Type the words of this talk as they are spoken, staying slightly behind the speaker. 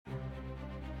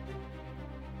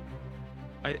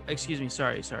Excuse me.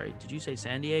 Sorry. Did you say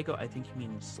San Diego? I think you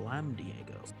mean Slam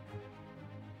Diego.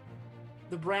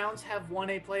 The Browns have won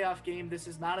a playoff game. This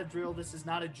is not a drill. This is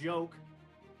not a joke.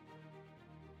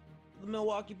 The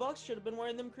Milwaukee Bucks should have been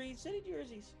wearing them Creed City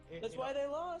jerseys. That's why they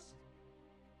lost.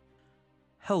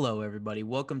 Hello, everybody.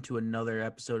 Welcome to another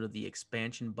episode of the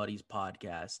Expansion Buddies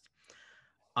podcast.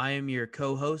 I am your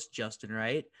co-host, Justin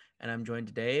Wright, and I'm joined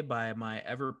today by my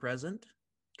ever-present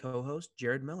co-host,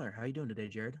 Jared Miller. How are you doing today,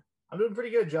 Jared? I'm doing pretty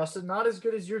good, Justin. Not as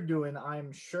good as you're doing,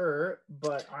 I'm sure,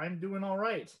 but I'm doing all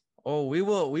right. Oh, we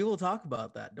will talk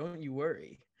about that. Don't you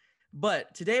worry.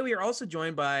 But today we are also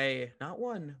joined by not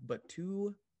one, but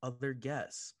two other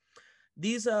guests.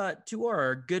 These two are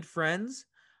our good friends,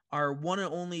 our one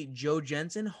and only Joe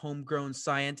Jensen, homegrown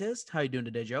scientist. How you doing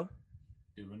today, Joe?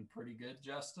 Doing pretty good,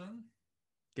 Justin.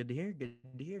 Good to hear.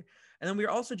 And then we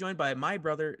are also joined by my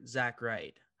brother, Zach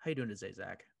Wright. How you doing today,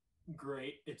 Zach?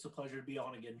 Great. It's a pleasure to be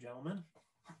on again, gentlemen.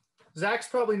 Zach's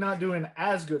probably not doing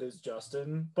as good as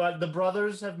Justin, but the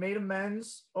brothers have made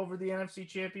amends over the NFC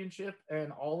Championship,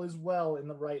 and all is well in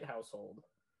the Wright household.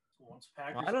 Well,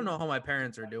 I don't know how my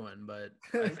parents are doing, but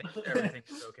I think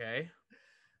everything's okay.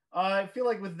 I feel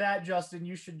like with that, Justin,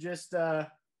 you should just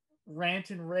rant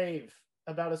and rave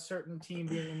about a certain team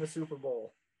being in the Super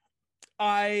Bowl.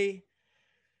 I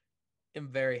am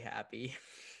very happy.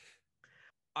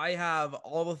 I have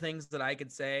all the things that I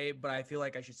could say, but I feel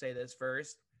like I should say this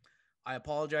first. I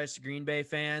apologize to Green Bay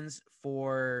fans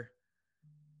for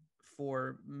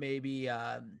maybe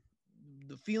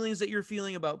the feelings that you're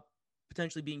feeling about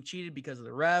potentially being cheated because of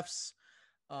the refs.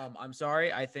 I'm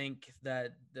sorry. I think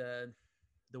that the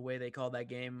way they called that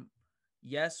game,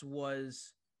 yes,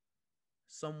 was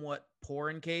somewhat poor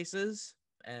in cases.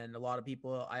 And a lot of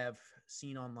people I have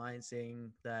seen online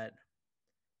saying that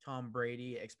Tom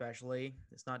Brady, especially,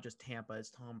 it's not just Tampa,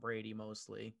 it's Tom Brady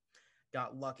mostly,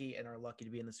 got lucky and are lucky to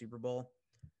be in the Super Bowl.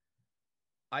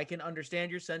 I can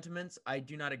understand your sentiments. I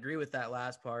do not agree with that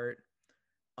last part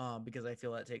because I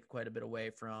feel that takes quite a bit away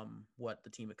from what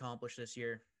the team accomplished this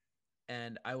year.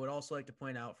 And I would also like to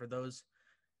point out for those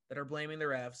that are blaming the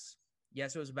refs,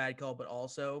 yes, it was a bad call, but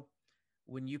also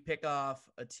when you pick off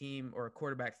a team or a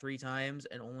quarterback 3 times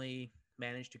and only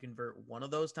manage to convert one of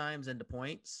those times into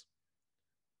points,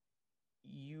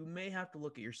 you may have to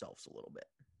look at yourselves a little bit.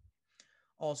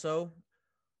 Also,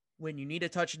 when you need a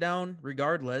touchdown,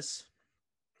 regardless,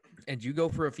 and you go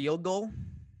for a field goal,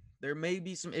 there may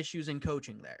be some issues in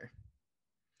coaching there.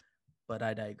 But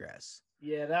I digress.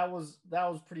 Yeah, that was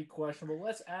pretty questionable.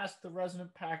 Let's ask the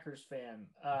resident Packers fan.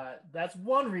 That's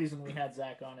one reason we had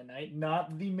Zach on tonight,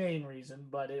 not the main reason,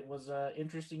 but it was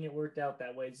interesting it worked out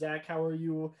that way. Zach, how are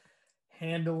you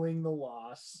handling the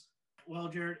loss? Well,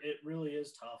 Jared, it really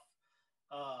is tough.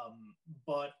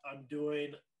 But I'm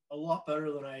doing a lot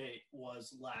better than I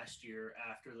was last year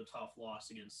after the tough loss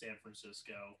against San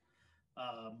Francisco.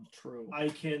 True. I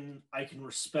can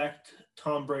respect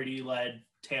Tom Brady-led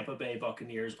Tampa Bay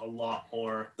Buccaneers a lot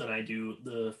more than I do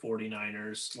the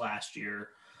 49ers last year.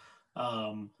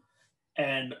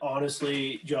 And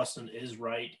honestly, Justin is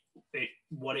right.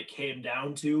 What it came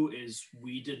down to is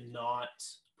we did not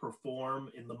perform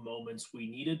in the moments we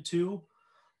needed to.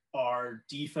 Our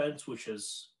defense, which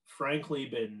has frankly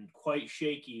been quite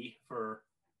shaky for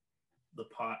the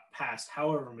past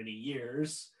however many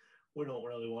years, we don't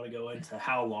really want to go into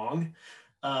how long,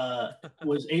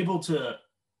 was able to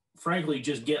frankly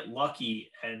just get lucky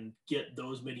and get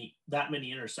that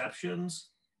many interceptions.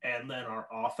 And then our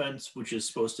offense, which is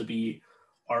supposed to be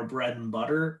our bread and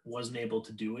butter, wasn't able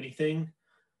to do anything.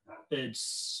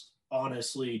 It's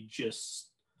honestly just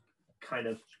kind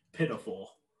of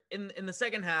pitiful. In the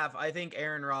second half, I think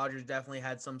Aaron Rodgers definitely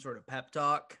had some sort of pep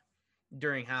talk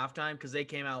during halftime because they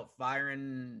came out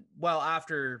firing. Well,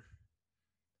 after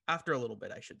a little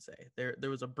bit, I should say. There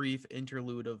was a brief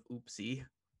interlude of oopsie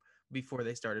before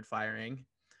they started firing.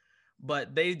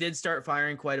 But they did start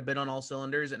firing quite a bit on all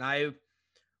cylinders. And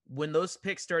when those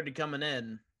picks started coming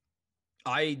in,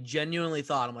 I genuinely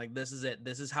thought, I'm like, this is it.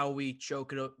 This is how we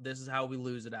choke it up. This is how we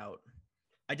lose it out.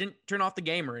 I didn't turn off the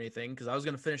game or anything because I was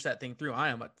going to finish that thing through. I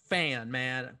am a fan,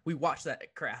 man. We watched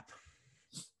that crap.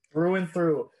 Through and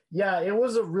through. Yeah, it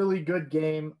was a really good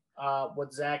game.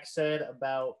 What Zach said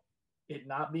about it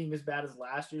not being as bad as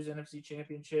last year's NFC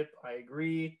Championship, I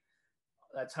agree.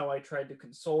 That's how I tried to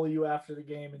console you after the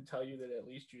game and tell you that at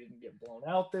least you didn't get blown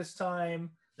out this time.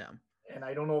 Yeah. And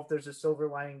I don't know if there's a silver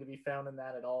lining to be found in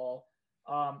that at all.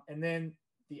 And then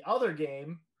the other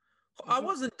game. I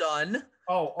wasn't done.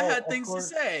 I had things to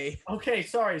say. Okay,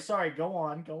 sorry. Go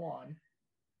on.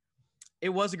 It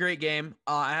was a great game.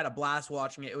 I had a blast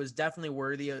watching it. It was definitely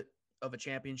worthy of a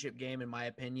championship game, in my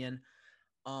opinion.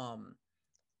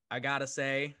 I gotta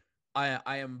say,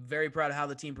 I am very proud of how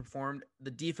the team performed.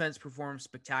 The defense performed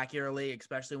spectacularly,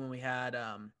 especially when we had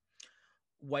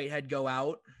Whitehead go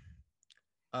out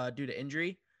due to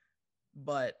injury.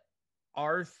 But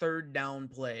our third down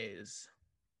plays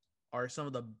are some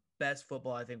of the best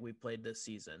football I think we've played this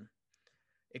season.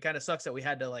 It kind of sucks that we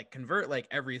had to like convert like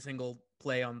every single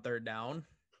play on third down,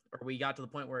 or we got to the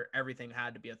point where everything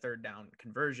had to be a third down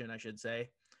conversion, I should say.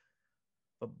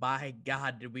 But by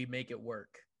God, did we make it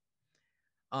work?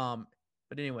 But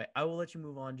anyway, I will let you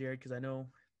move on, Jared, because I know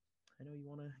you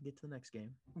want to get to the next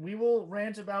game. We will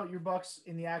rant about your Bucks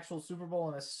in the actual Super Bowl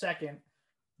in a second.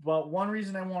 But one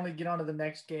reason I want to get on to the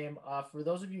next game, for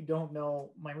those of you who don't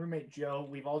know, my roommate Joe,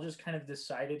 we've all just kind of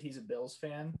decided he's a Bills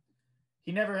fan.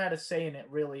 He never had a say in it,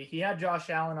 really. He had Josh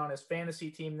Allen on his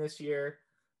fantasy team this year,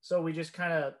 so we just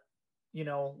kind of,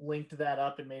 linked that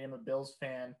up and made him a Bills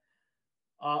fan.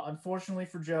 Unfortunately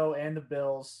for Joe and the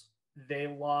Bills, they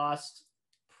lost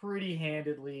pretty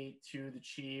handedly to the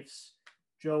Chiefs.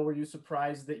 Joe, were you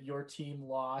surprised that your team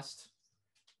lost?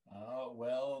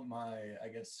 Well, my, I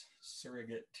guess,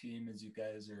 surrogate team, as you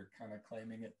guys are kind of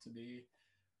claiming it to be,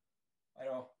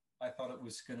 I thought it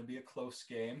was going to be a close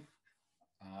game.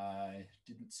 I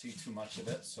didn't see too much of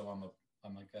it, so I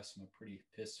guess I'm a pretty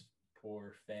piss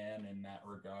poor fan in that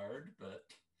regard. But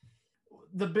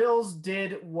the Bills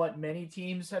did what many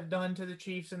teams have done to the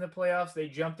Chiefs in the playoffs. They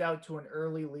jumped out to an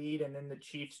early lead, and then the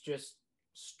Chiefs just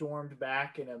stormed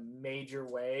back in a major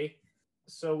way.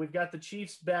 So we've got the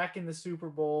Chiefs back in the Super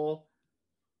Bowl.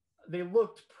 They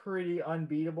looked pretty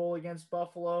unbeatable against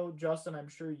Buffalo. Justin, I'm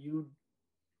sure you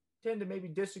tend to maybe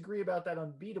disagree about that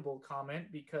unbeatable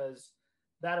comment, because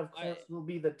that, of course, will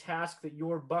be the task that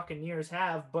your Buccaneers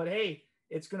have. But hey,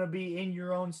 it's going to be in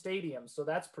your own stadium, so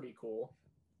that's pretty cool.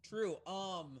 True.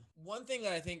 One thing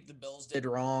that I think the Bills did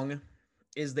wrong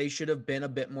is they should have been a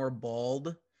bit more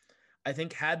bald. I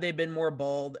think had they been more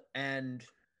bald, and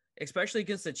especially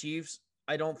against the Chiefs,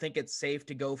 I don't think it's safe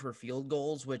to go for field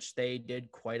goals, which they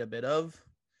did quite a bit of.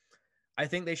 I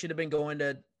think they should have been going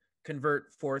to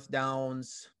convert fourth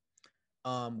downs,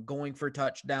 going for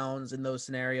touchdowns in those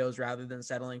scenarios rather than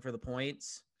settling for the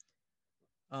points.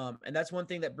 And that's one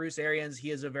thing that Bruce Arians,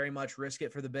 he is a very much risk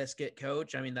it for the biscuit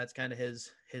coach. I mean, that's kind of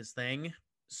his thing.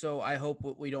 So I hope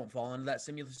we don't fall into that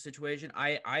similar situation.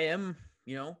 I am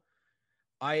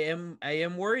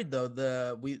worried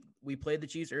though. We played the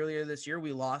Chiefs earlier this year.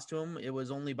 We lost to them. It was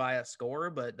only by a score,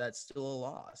 but that's still a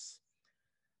loss.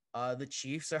 The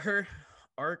Chiefs are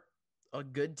a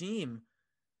good team.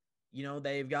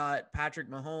 They've got Patrick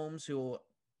Mahomes, who,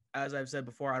 as I've said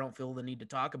before, I don't feel the need to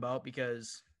talk about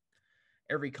because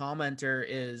every commenter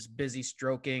is busy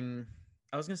stroking.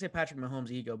 I was going to say Patrick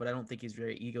Mahomes' ego, but I don't think he's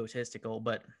very egotistical.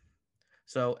 But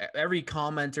so every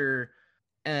commenter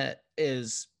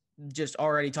is just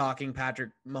already talking Patrick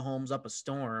Mahomes up a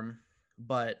storm.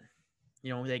 But,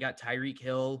 they got Tyreek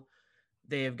Hill.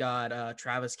 They have got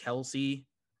Travis Kelce,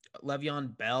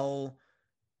 Le'Veon Bell.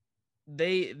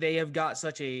 They have got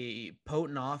such a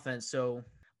potent offense. So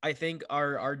I think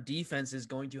our defense is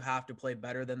going to have to play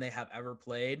better than they have ever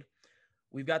played.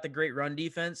 We've got the great run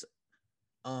defense,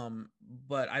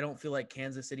 but I don't feel like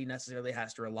Kansas City necessarily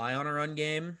has to rely on a run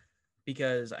game,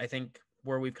 because I think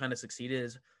where we've kind of succeeded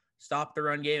is stop the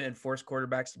run game and force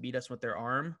quarterbacks to beat us with their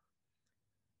arm.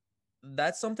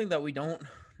 That's something that we don't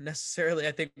necessarily,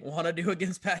 I think, want to do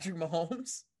against Patrick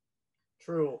Mahomes.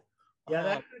 True. Yeah,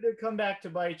 that could come back to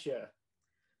bite you.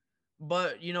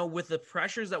 But, with the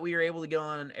pressures that we are able to get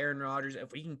on Aaron Rodgers,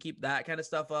 if we can keep that kind of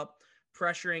stuff up,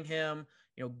 pressuring him,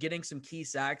 getting some key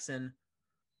sacks and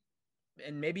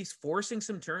maybe forcing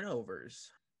some turnovers,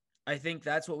 I think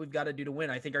that's what we've got to do to win.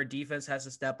 I think our defense has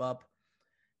to step up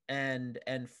and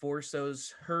force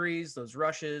those hurries, those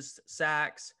rushes,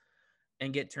 sacks,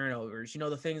 and get turnovers.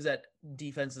 The things that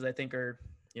defenses, I think, are,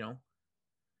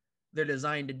 they're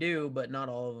designed to do, but not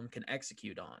all of them can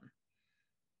execute on.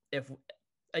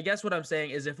 I guess what I'm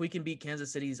saying is if we can beat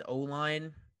Kansas City's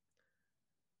O-line,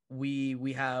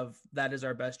 we have, that is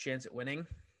our best chance at winning.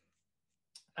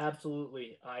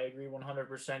 Absolutely. I agree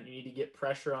 100%. You need to get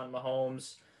pressure on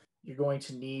Mahomes. You're going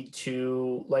to need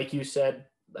to, like you said,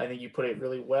 I think you put it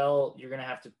really well, you're going to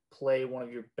have to play one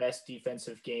of your best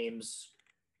defensive games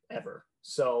ever.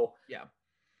 So, yeah.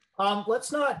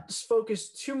 Let's not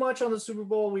focus too much on the Super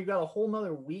Bowl. We've got a whole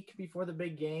nother week before the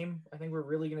big game. I think we're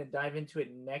really going to dive into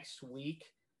it next week.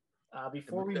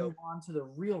 Before we move on to the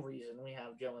real reason we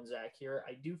have Joe and Zach here,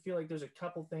 I do feel like there's a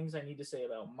couple things I need to say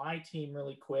about my team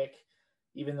really quick,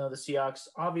 even though the Seahawks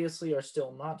obviously are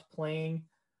still not playing.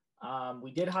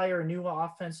 We did hire a new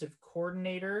offensive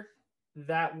coordinator.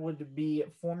 that would be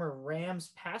former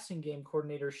Rams passing game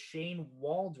coordinator Shane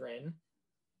Waldron.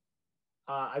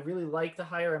 I really like the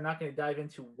hire. I'm not going to dive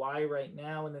into why right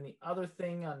now. And then the other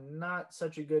thing on not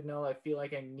such a good note I feel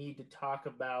like I need to talk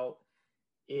about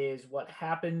is what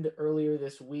happened earlier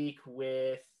this week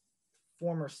with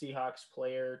former Seahawks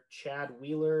player Chad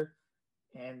Wheeler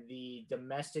and the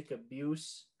domestic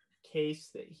abuse case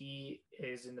that he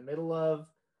is in the middle of.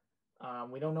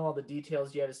 We don't know all the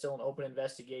details yet. It's still an open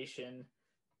investigation.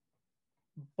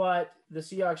 But the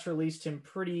Seahawks released him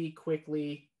pretty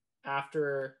quickly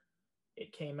after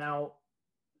it came out.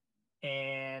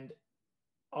 And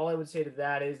all I would say to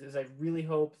that is I really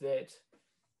hope that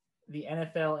the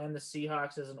NFL and the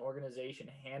Seahawks as an organization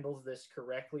handles this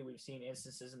correctly. We've seen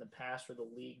instances in the past where the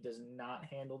league does not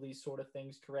handle these sort of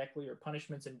things correctly, or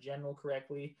punishments in general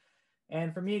correctly.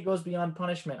 And for me, it goes beyond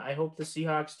punishment. I hope the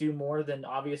Seahawks do more than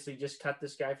obviously just cut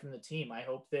this guy from the team. I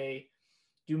hope they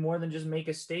do more than just make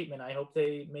a statement. I hope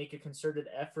they make a concerted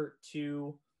effort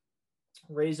to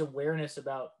raise awareness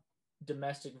about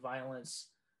domestic violence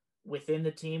within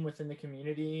the team, within the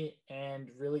community, and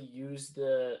really use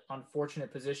the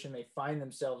unfortunate position they find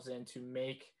themselves in to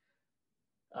make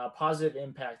a positive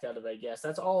impact out of it, I guess.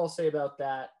 That's all I'll say about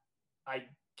that. I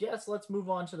guess let's move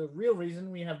on to the real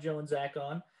reason we have Joe and Zach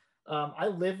on. I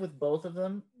live with both of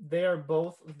them. They are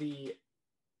both the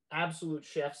absolute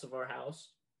chefs of our house.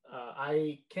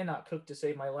 I cannot cook to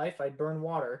save my life. I burn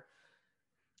water.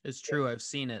 It's true. I've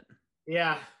seen it.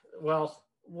 Yeah, well,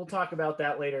 we'll talk about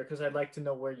that later because I'd like to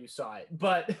know where you saw it.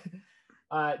 But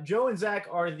Joe and Zach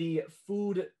are the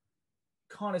food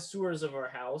connoisseurs of our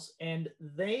house, and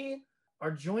they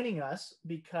are joining us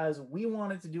because we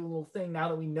wanted to do a little thing now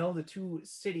that we know the two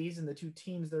cities and the two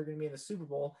teams that are going to be in the Super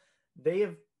Bowl. They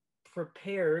have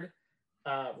prepared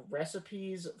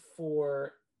recipes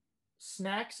for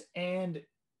snacks, and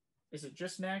is it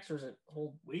just snacks or is it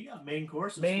whole? We got main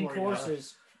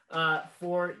courses.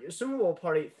 For your Super Bowl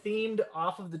party themed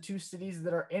off of the two cities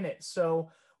that are in it. So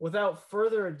without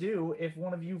further ado, if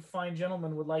one of you fine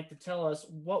gentlemen would like to tell us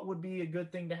what would be a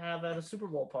good thing to have at a Super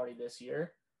Bowl party this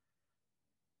year.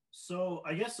 So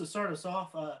I guess to start us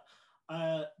off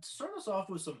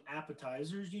with some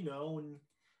appetizers, you know, and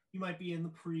you might be in the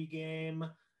pregame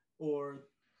or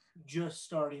just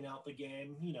starting out the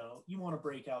game, you know, you want to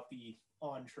break out the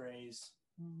entrees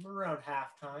around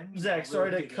halftime. Zach,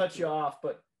 sorry to cut you off,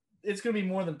 but it's going to be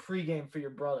more than pregame for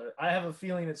your brother. I have a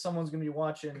feeling that someone's going to be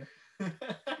watching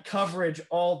coverage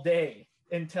all day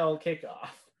until kickoff.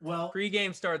 Well,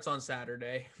 pregame starts on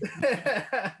Saturday.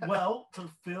 Well, to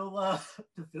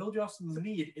fill Justin's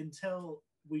need until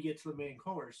we get to the main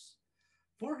course,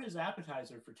 for his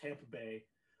appetizer for Tampa Bay,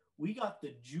 we got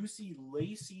the Juicy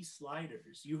Lacy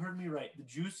sliders. You heard me right, the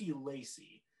Juicy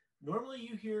Lacy. Normally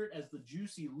you hear it as the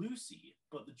Juicy Lucy,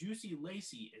 but the Juicy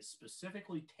Lacy is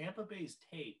specifically Tampa Bay's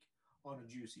take on a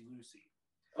Juicy Lucy.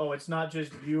 Oh, it's not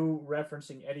just you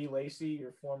referencing Eddie Lacy,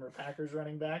 your former Packers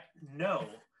running back? No.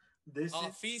 This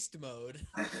is feast mode.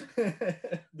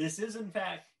 This is, in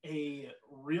fact, a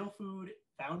real food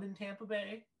found in Tampa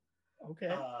Bay.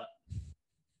 Okay.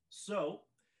 So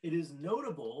it is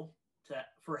notable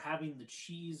for having the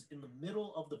cheese in the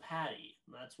middle of the patty.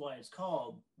 And that's why it's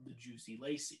called the Juicy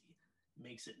Lacy. It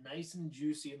makes it nice and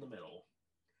juicy in the middle.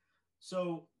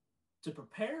 So to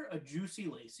prepare a Juicy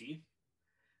Lacy,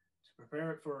 to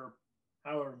prepare it for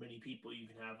however many people you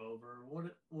can have over,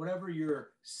 whatever your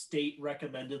state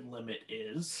recommended limit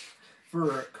is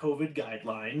for COVID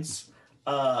guidelines,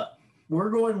 we're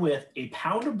going with a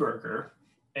pound of burger,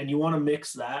 and you want to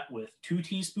mix that with 2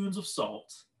 teaspoons of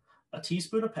salt, a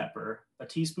teaspoon of pepper, a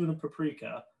teaspoon of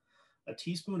paprika, a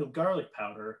teaspoon of garlic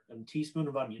powder, and a teaspoon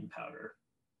of onion powder.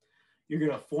 You're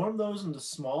going to form those into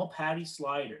small patty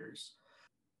sliders.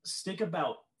 Stick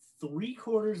about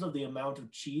 3/4 of the amount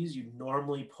of cheese you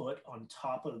normally put on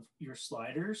top of your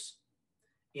sliders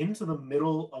into the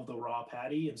middle of the raw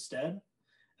patty instead,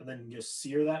 and then just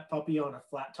sear that puppy on a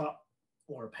flat top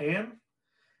or a pan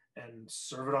and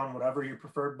serve it on whatever your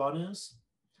preferred bun is.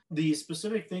 The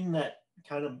specific thing that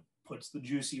kind of puts the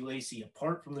Juicy Lacy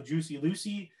apart from the Juicy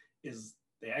Lucy is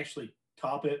they actually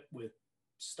top it with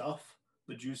stuff.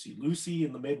 The Juicy Lucy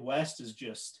in the Midwest is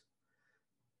just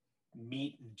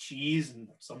meat and cheese, and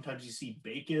sometimes you see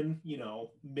bacon, you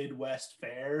know, Midwest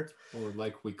fare. Or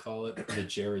like we call it, the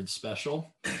Jared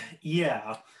special.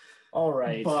 Yeah. All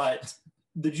right. But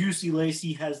the Juicy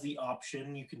Lacy has the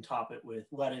option. You can top it with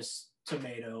lettuce,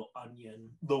 tomato,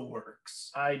 onion, the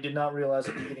works. I did not realize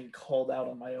I'd be getting called out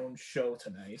on my own show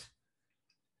tonight.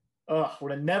 Ugh,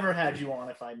 would have never had you on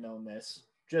if I'd known this.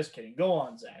 Just kidding. Go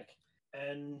on, Zach.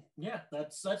 And yeah,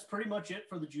 that's pretty much it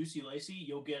for the Juicy Lacy.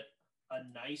 You'll get a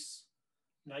nice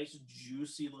nice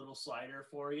juicy little slider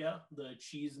for you. The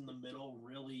cheese in the middle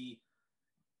really,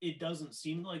 it doesn't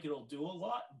seem like it'll do a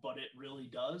lot, but it really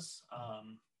does.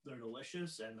 They're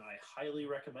delicious, and I highly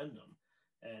recommend them.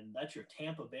 And that's your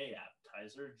Tampa Bay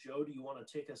appetizer. Joe, do you want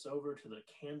to take us over to the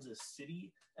Kansas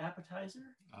City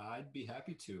appetizer? I'd be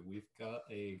happy to. We've got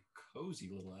a cozy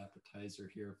little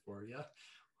appetizer here for you.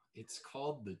 It's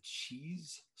called the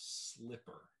cheese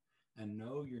slipper. And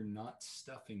no, you're not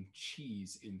stuffing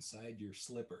cheese inside your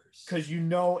slippers. Because you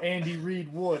know Andy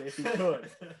Reid would if he could.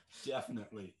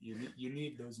 Definitely. You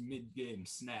need those mid-game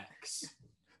snacks.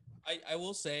 I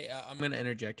will say, I'm going to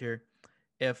interject here.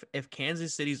 If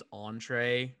Kansas City's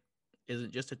entree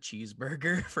isn't just a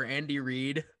cheeseburger for Andy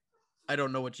Reid, I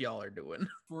don't know what y'all are doing.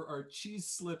 For our cheese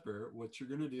slipper, what you're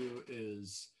going to do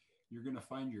is you're going to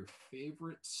find your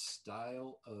favorite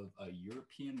style of a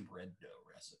European bread dough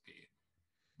recipe.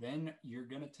 Then you're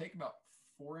going to take about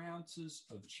 4 ounces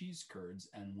of cheese curds,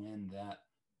 and when that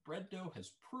bread dough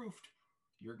has proofed,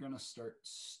 you're going to start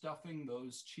stuffing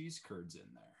those cheese curds in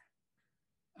there.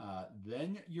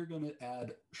 Then you're going to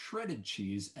add shredded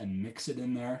cheese and mix it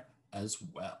in there as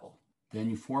well. Then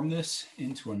you form this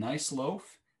into a nice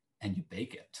loaf and you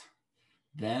bake it.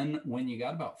 Then when you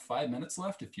got about 5 minutes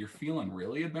left, if you're feeling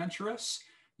really adventurous,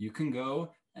 you can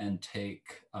go and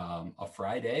take a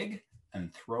fried egg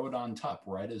and throw it on top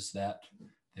right as that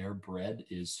their bread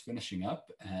is finishing up.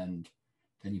 And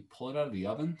then you pull it out of the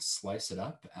oven, slice it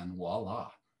up, and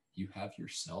voila, you have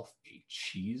yourself a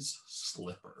cheese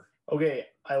slipper. Okay,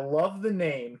 I love the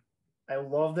name. I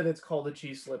love that it's called a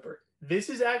cheese slipper. This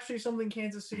is actually something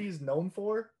Kansas City is known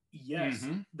for. Yes,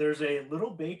 there's a little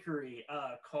bakery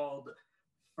called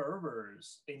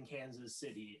Ferber's in Kansas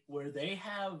City where they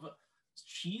have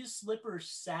cheese slipper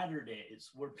Saturdays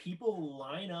where people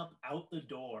line up out the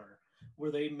door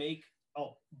where they make a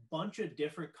bunch of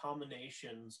different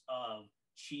combinations of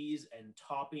cheese and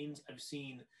toppings. I've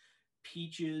seen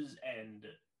peaches and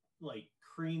like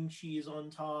cream cheese on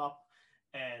top,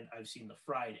 and I've seen the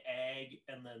fried egg,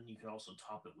 and then you can also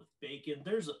top it with bacon.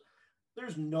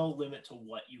 There's no limit to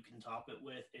what you can top it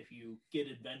with. If you get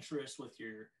adventurous with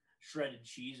your shredded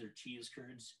cheese or cheese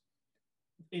curds,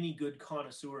 any good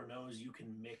connoisseur knows you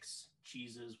can mix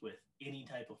cheeses with any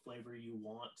type of flavor you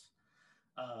want,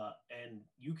 and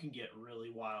you can get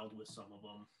really wild with some of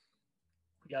them.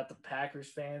 We got the Packers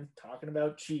fan talking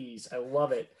about cheese. I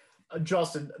love it.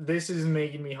 Justin, this is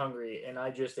making me hungry, and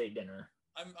I just ate dinner.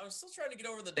 I'm still trying to get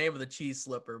over the name of the cheese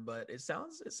slipper, but it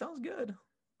sounds good.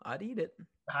 I'd eat it.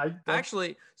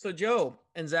 Actually, so Joe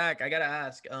and Zach, I gotta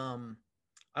ask.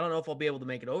 I don't know if I'll be able to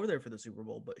make it over there for the Super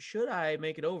Bowl, but should I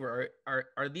make it over?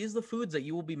 Are these the foods that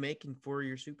you will be making for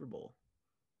your Super Bowl?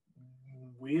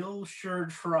 We'll sure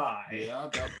try. Yeah,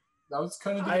 that was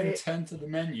kind of the intent of the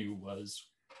menu, was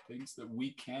things that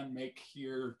we can make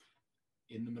here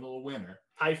in the middle of winter.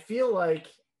 I feel like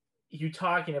you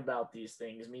talking about these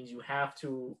things means you have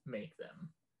to make them,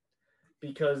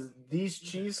 because these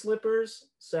cheese slippers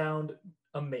sound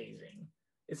amazing.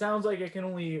 It sounds like I can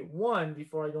only eat one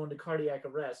before I go into cardiac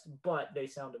arrest, but they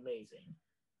sound amazing.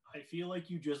 I feel like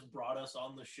you just brought us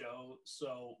on the show,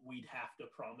 so we'd have to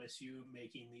promise you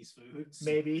making these foods.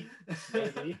 Maybe.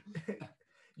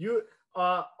 You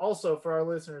also, for our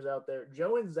listeners out there,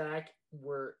 Joe and Zach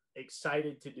were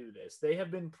excited to do this. They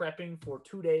have been prepping for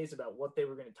 2 days about what they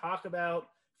were going to talk about,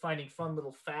 finding fun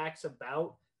little facts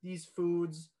about these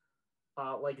foods,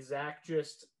 like Zach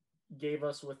just gave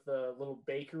us with the little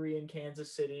bakery in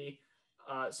Kansas City.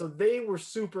 So they were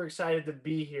super excited to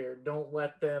be here. Don't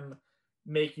let them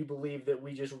make you believe that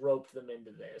we just roped them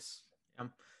into this.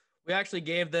 We actually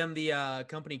gave them the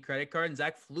company credit card, and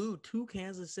Zach flew to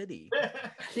Kansas City.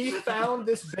 He found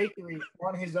this bakery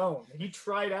on his own. He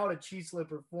tried out a cheese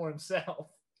slipper for himself.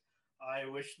 I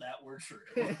wish that were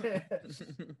true.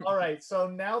 All right, so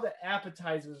now the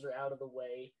appetizers are out of the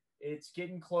way. It's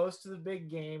getting close to the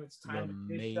big game. It's time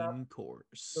to dish up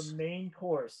the main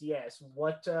course. Yes.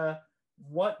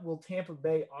 What will Tampa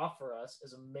Bay offer us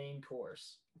as a main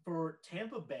course? For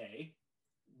Tampa Bay,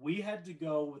 we had to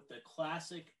go with the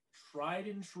classic, tried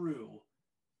and true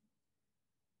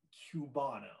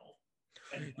Cubano.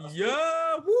 And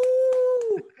yeah,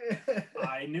 woo!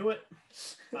 I knew it.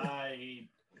 I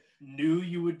knew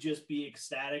you would just be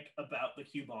ecstatic about the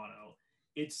Cubano.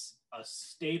 It's a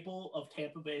staple of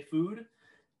Tampa Bay food,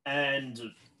 and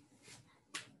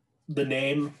the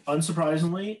name,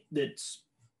 unsurprisingly, that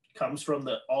comes from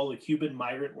all the Cuban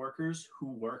migrant workers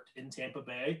who worked in Tampa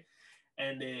Bay,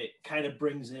 and it kind of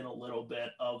brings in a little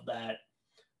bit of that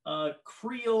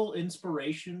Creole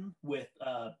inspiration with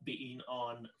being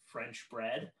on French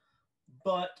bread,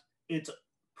 but it's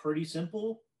pretty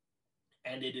simple.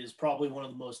 and it is probably one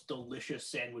of the most delicious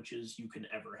sandwiches you can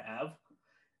ever have.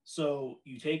 So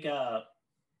you take a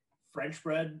French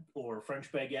bread or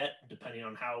French baguette, depending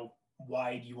on how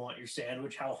wide you want your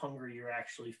sandwich, how hungry you're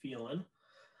actually feeling.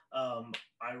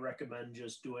 I recommend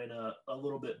just doing a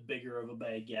little bit bigger of a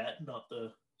baguette, not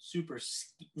the super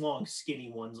long,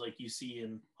 skinny ones like you see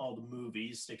in all the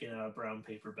movies sticking out of brown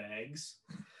paper bags.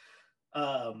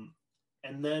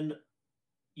 And then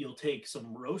you'll take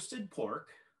some roasted pork.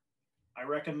 I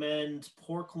recommend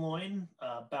pork loin,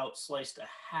 about sliced a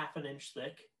half an inch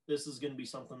thick. This is going to be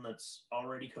something that's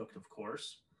already cooked, of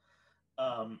course.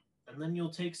 And then you'll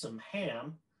take some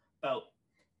ham, about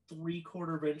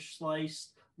 3/4 inch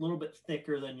sliced, a little bit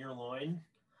thicker than your loin.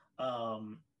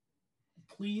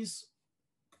 Please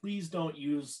don't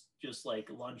use just like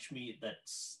lunch meat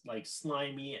that's like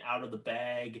slimy out of the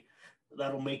bag.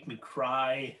 That'll make me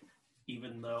cry,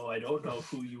 even though I don't know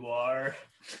who you are.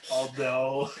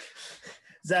 Although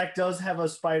Zach does have a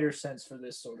spider sense for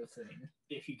this sort of thing.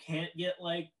 if you can't get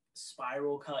like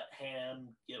spiral cut ham,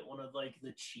 get one of like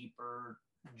the cheaper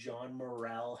John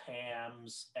Morrell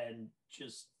hams and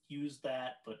just use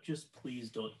that, but just please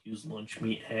don't use lunch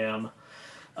meat ham.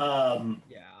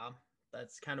 Yeah,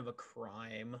 that's kind of a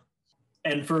crime.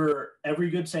 And for every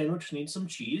good sandwich needs some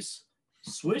cheese.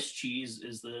 Swiss cheese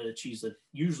is the cheese that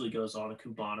usually goes on a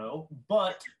Cubano,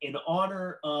 but in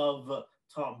honor of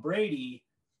Tom Brady,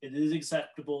 it is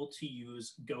acceptable to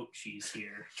use goat cheese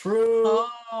here. True.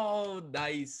 Oh,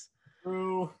 nice.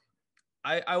 True.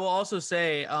 I will also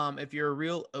say, if you're a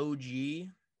real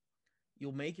OG,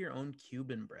 you'll make your own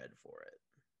Cuban bread for it.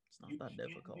 It's not that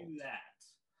difficult. Do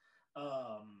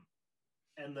that.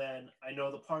 And then I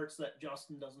know the parts that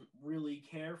Justin doesn't really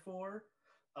care for,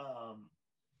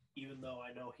 even though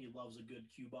I know he loves a good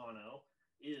Cubano,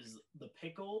 is the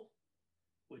pickle,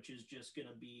 which is just going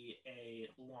to be a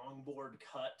longboard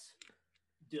cut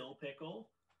dill pickle,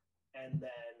 and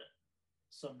then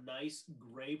some nice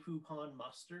Grey Poupon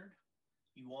mustard.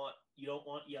 You don't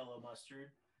want yellow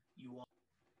mustard. You want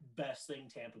best thing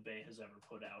Tampa Bay has ever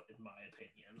put out, in my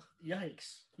opinion.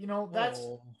 Yikes. You know, that's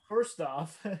first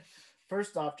off,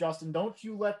 Justin, don't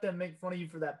you let them make fun of you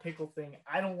for that pickle thing.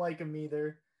 I don't like them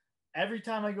either. Every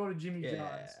time I go to Jimmy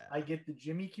John's, I get the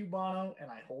Jimmy Cubano and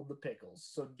I hold the pickles.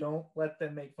 So don't let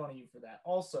them make fun of you for that.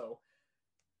 Also,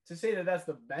 to say that that's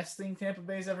the best thing Tampa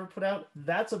Bay's ever put out,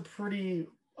 that's a pretty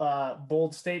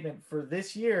bold statement for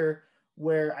this year,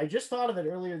 where I just thought of it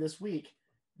earlier this week,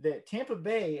 that Tampa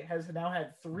Bay has now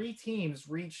had 3 teams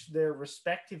reach their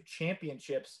respective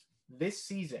championships this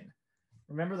season.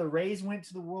 Remember, the Rays went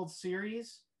to the World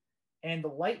Series and the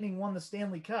Lightning won the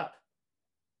Stanley Cup.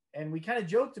 And we kind of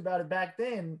joked about it back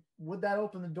then. Would that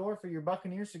open the door for your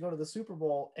Buccaneers to go to the Super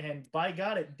Bowl? And by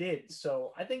God, it did.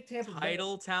 So I think Tampa Bay,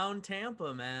 Titletown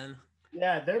Tampa, man.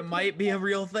 Yeah, it might be a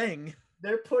real thing.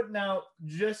 They're putting out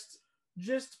just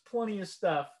plenty of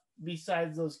stuff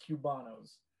besides those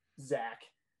Cubanos, Zach.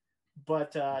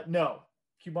 But no,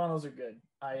 Cubanos are good.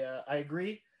 I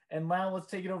agree. And now let's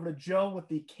take it over to Joe with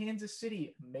the Kansas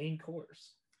City main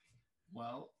course.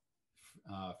 Well,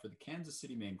 for the Kansas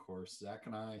City main course, Zach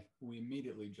and I, we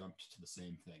immediately jumped to the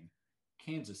same thing.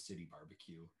 Kansas City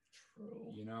barbecue.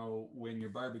 True. You know, when your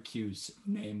barbecue's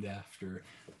named after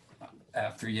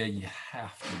you, you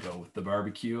have to go with the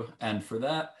barbecue. And for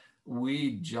that,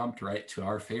 we jumped right to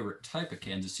our favorite type of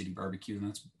Kansas City barbecue, and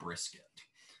that's brisket.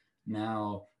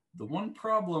 Now, the one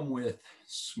problem with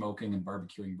smoking and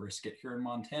barbecuing brisket here in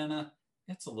Montana,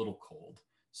 it's a little cold.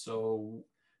 So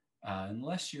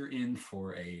unless you're in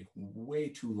for a way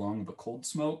too long of a cold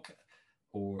smoke,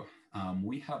 or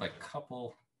we have a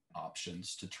couple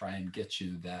options to try and get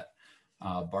you that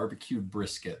barbecued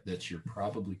brisket that you're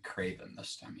probably craving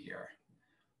this time of year.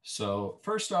 So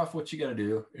first off, what you got to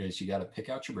do is you got to pick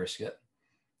out your brisket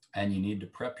and you need to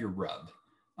prep your rub.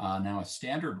 Now a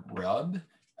standard rub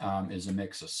is a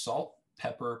mix of salt,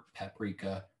 pepper,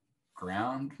 paprika,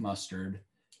 ground mustard,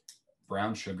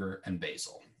 brown sugar, and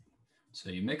basil. So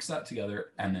you mix that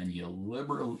together and then you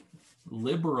liberally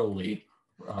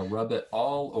rub it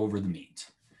all over the meat.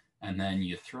 And then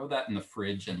you throw that in the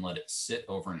fridge and let it sit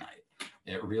overnight.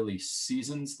 It really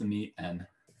seasons the meat and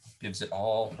gives it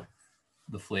all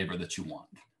the flavor that you want.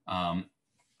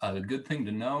 A good thing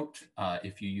to note,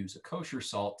 if you use a kosher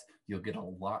salt, you'll get a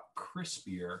lot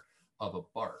crispier of a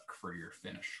bark for your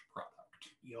finished product.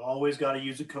 You always got to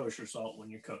use a kosher salt when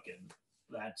you're cooking.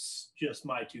 That's just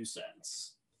my 2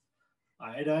 cents.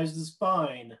 Iodized is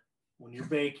fine when you're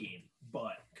baking,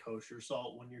 but kosher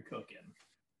salt when you're cooking.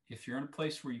 If you're in a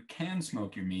place where you can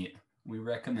smoke your meat, we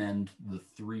recommend the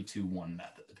 3-2-1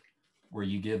 method, where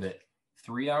you give it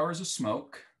 3 hours of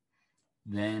smoke,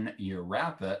 then you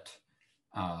wrap it,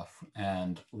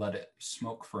 and let it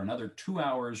smoke for another 2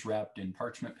 hours wrapped in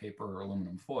parchment paper or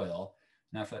aluminum foil.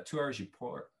 And after that 2 hours, you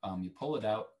pull it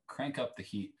out, crank up the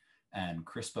heat, and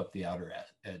crisp up the outer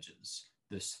edges.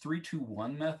 This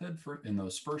 3-2-1 method in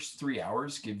those first 3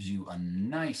 hours gives you a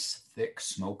nice thick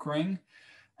smoke ring,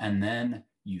 and then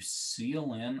you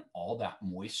seal in all that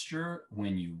moisture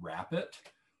when you wrap it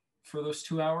for those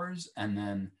 2 hours, and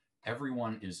then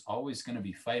everyone is always going to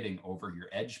be fighting over your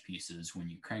edge pieces when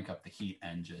you crank up the heat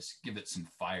and just give it some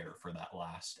fire for that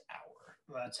last hour.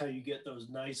 That's how you get those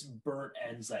nice burnt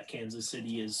ends that Kansas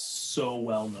City is so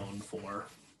well known for.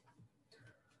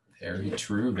 Very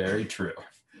true, very true.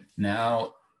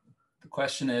 Now, the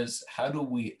question is, how do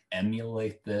we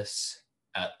emulate this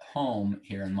at home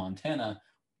here in Montana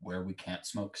where we can't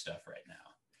smoke stuff right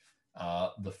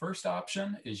now? The first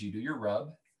option is you do your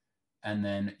rub, and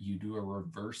then you do a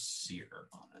reverse sear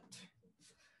on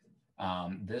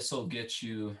it. This will get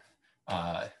you,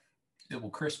 it will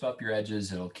crisp up your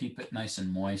edges. It'll keep it nice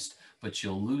and moist, but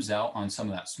you'll lose out on some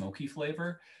of that smoky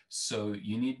flavor. So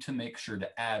you need to make sure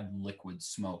to add liquid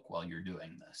smoke while you're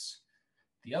doing this.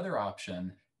 The other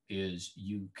option is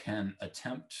you can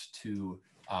attempt to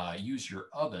use your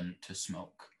oven to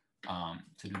smoke,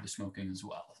 to do the smoking as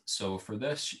well. So for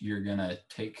this, you're gonna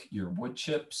take your wood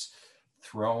chips,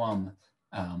 throw them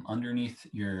underneath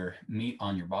your meat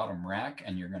on your bottom rack,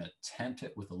 and you're going to tent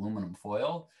it with aluminum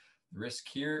foil. The risk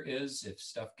here is if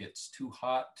stuff gets too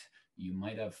hot, you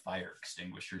might have fire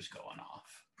extinguishers going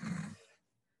off.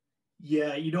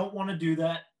 Yeah, you don't want to do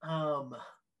that.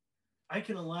 I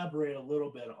can elaborate a little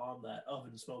bit on that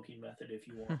oven smoking method if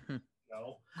you want.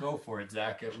 Go for it,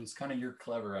 Zach. It was kind of your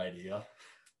clever idea.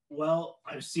 Well,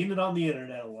 I've seen it on the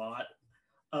internet a lot.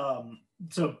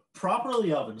 To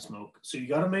properly oven smoke, so you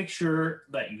got to make sure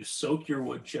that you soak your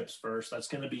wood chips first. That's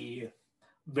going to be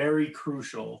very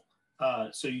crucial,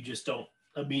 so you just don't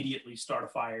immediately start a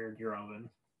fire in your oven.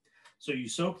 So you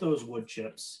soak those wood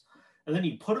chips, and then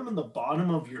you put them in the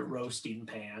bottom of your roasting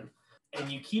pan,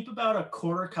 and you keep about a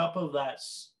quarter cup of that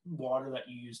water that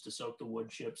you use to soak the wood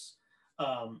chips.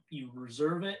 You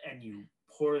reserve it, and you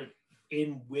pour it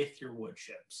in with your wood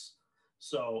chips.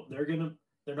 So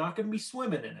they're not going to be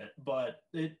swimming in it, but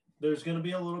there's going to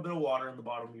be a little bit of water in the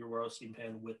bottom of your roasting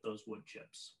pan with those wood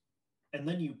chips. And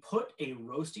then you put a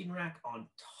roasting rack on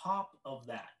top of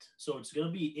that. So it's going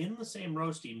to be in the same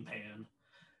roasting pan,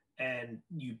 and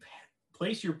you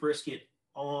place your brisket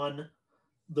on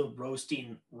the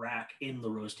roasting rack in the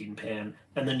roasting pan,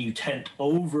 and then you tent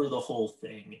over the whole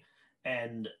thing.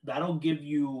 And that'll give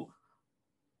you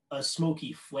a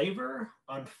smoky flavor.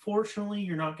 Unfortunately,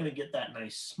 you're not going to get that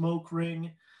nice smoke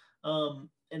ring, and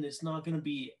it's not going to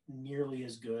be nearly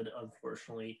as good,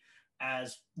 unfortunately,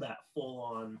 as that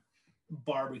full-on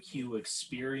barbecue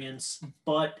experience,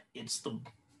 but it's the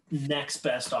next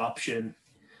best option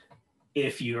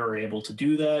if you are able to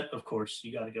do that. Of course,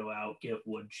 you got to go out, get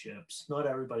wood chips. Not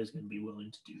everybody's going to be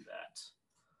willing to do that.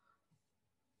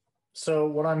 So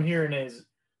what I'm hearing is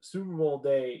Super Bowl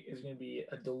day is going to be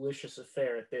a delicious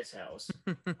affair at this house.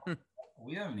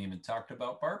 We haven't even talked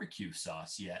about barbecue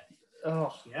sauce yet.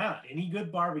 Oh, yeah. Any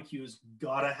good barbecue's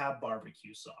got to have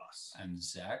barbecue sauce. And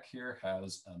Zach here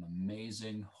has an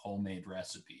amazing homemade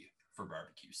recipe for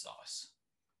barbecue sauce.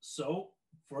 So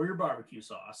for your barbecue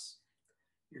sauce,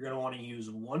 you're going to want to use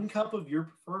 1 cup of your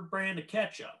preferred brand of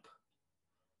ketchup.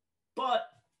 But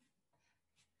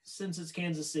since it's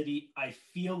Kansas City, I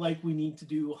feel like we need to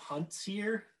do hunts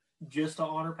here just to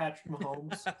honor Patrick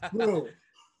Mahomes. true.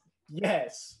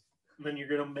 Yes. And then you're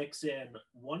going to mix in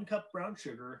 1 cup brown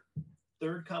sugar,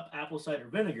 1/3 cup apple cider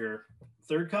vinegar,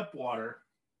 1/3 cup water,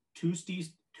 2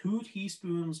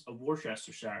 teaspoons of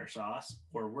Worcestershire sauce,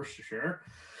 or Worcestershire,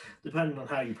 depending on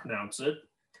how you pronounce it,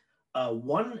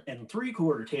 1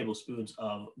 3/4 tablespoons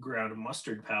of ground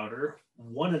mustard powder,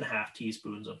 1.5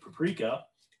 teaspoons of paprika,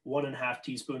 1.5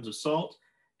 teaspoons of salt,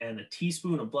 and a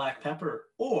teaspoon of black pepper,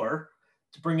 or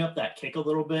to bring up that kick a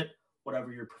little bit,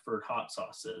 whatever your preferred hot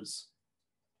sauce is.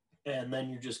 And then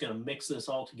you're just going to mix this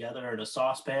all together in a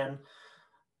saucepan,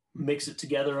 mix it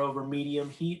together over medium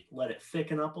heat, let it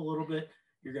thicken up a little bit.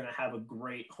 You're going to have a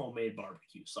great homemade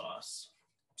barbecue sauce.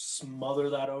 Smother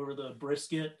that over the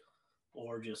brisket,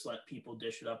 or just let people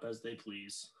dish it up as they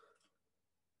please.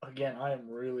 Again, I am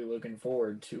really looking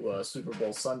forward to Super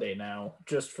Bowl Sunday now,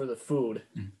 just for the food.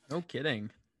 No kidding.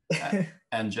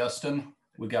 And Justin,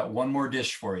 we got one more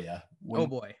dish for you. Oh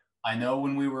boy. I know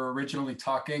when we were originally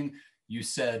talking, you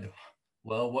said,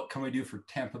 well, what can we do for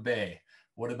Tampa Bay?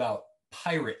 What about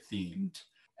pirate themed?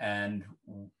 And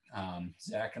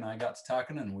Zach and I got to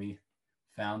talking, and we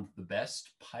found the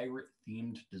best pirate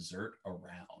themed dessert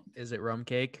around. Is it rum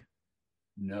cake?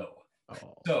 No.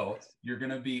 Oh, So you're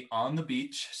going to be on the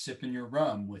beach sipping your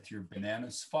rum with your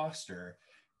bananas Foster,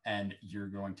 and you're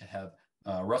going to have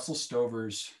Russell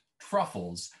Stover's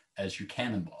truffles as your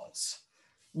cannonballs.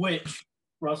 Which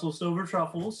Russell Stover's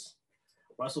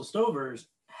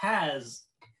has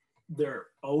their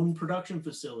own production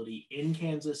facility in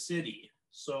Kansas City.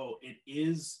 So it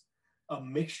is a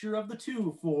mixture of the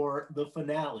two for the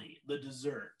finale, the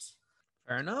dessert.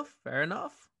 fair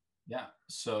enough. Yeah.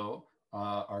 So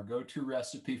our go-to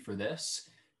recipe for this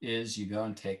is you go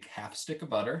and take half a stick of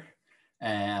butter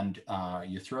and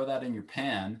you throw that in your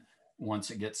pan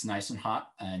once it gets nice and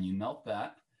hot and you melt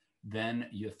that. Then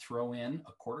you throw in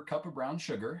a 1/4 cup of brown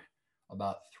sugar,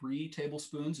 about 3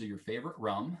 tablespoons of your favorite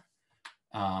rum,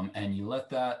 and you let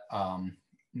that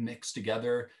mix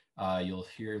together. You'll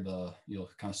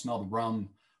kind of smell the rum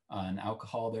and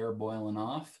alcohol there boiling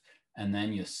off. And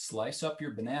then you slice up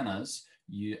your bananas.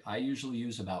 I usually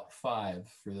use about 5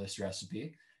 for this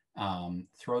recipe.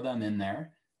 Throw them in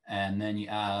there. And then you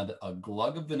add a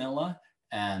glug of vanilla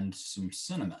and some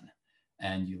cinnamon.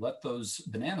 And you let those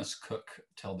bananas cook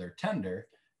till they're tender.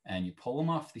 And you pull them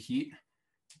off the heat,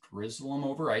 drizzle them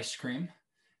over ice cream,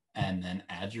 and then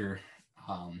add your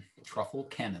truffle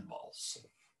cannonballs.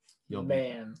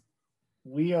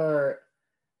 We are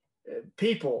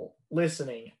people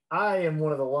listening. I am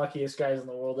one of the luckiest guys in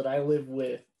the world that I live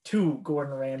with 2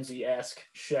 Gordon Ramsay-esque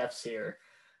chefs here.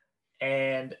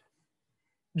 And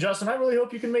Justin, I really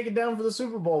hope you can make it down for the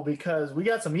Super Bowl because we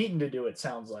got some eating to do, it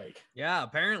sounds like. Yeah,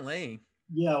 apparently.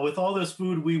 Yeah, with all this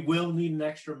food, we will need an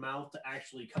extra mouth to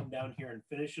actually come down here and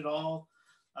finish it all.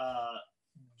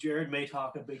 Jared may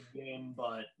talk a big game,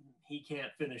 but he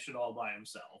can't finish it all by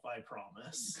himself, I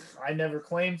promise. I never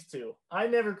claimed to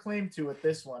with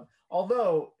this one.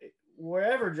 Although,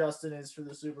 wherever Justin is for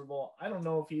the Super Bowl, I don't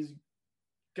know if he's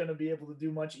going to be able to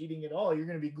do much eating at all. You're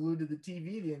going to be glued to the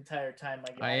TV the entire time,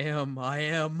 I guess. I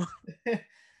am.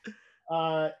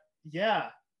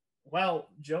 Yeah. Well,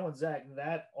 Joe and Zach,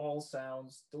 that all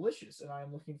sounds delicious, and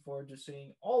I'm looking forward to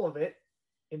seeing all of it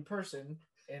in person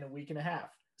in a week and a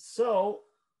half. So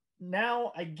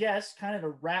now, I guess, kind of to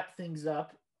wrap things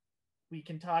up, we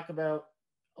can talk about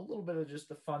a little bit of just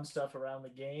the fun stuff around the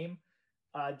game.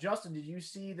 Justin, did you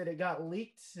see that it got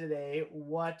leaked today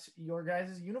what your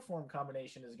guys' uniform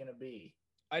combination is going to be?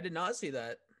 I did not see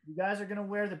that. You guys are going to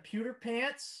wear the pewter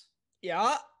pants?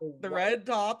 Yeah, the red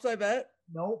tops, I bet.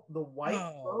 Nope, the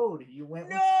white road. You went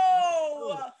with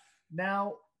no.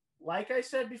 Now, like I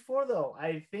said before, though,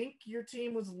 I think your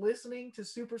team was listening to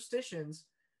superstitions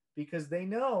because they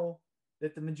know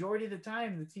that the majority of the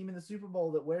time, the team in the Super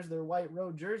Bowl that wears their white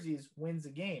road jerseys wins the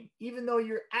game, even though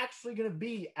you're actually going to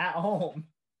be at home.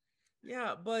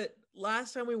 Yeah, but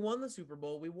last time we won the Super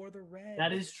Bowl, we wore the red.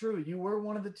 That is true. You were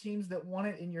one of the teams that won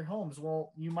it in your homes.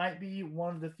 Well, you might be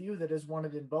one of the few that has won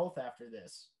it in both after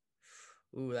this.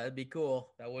 Ooh, that'd be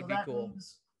cool. That would be cool.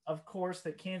 Means, of course,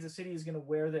 that Kansas City is going to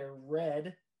wear their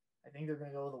red. I think they're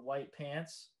going to go with the white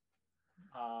pants.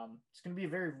 It's going to be a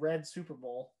very red Super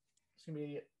Bowl. It's going to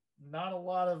be not a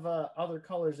lot of other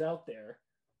colors out there.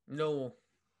 No.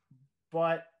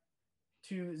 But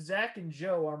to Zach and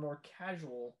Joe, our more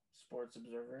casual sports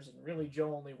observers, and really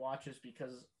Joe only watches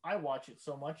because I watch it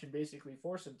so much and basically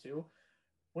force him to.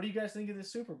 What do you guys think of the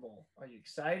Super Bowl? Are you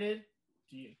excited?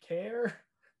 Do you care?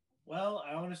 Well,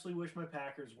 I honestly wish my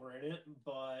Packers were in it,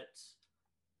 but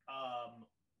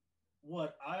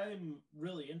what I'm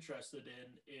really interested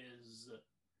in is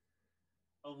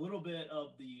a little bit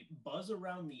of the buzz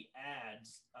around the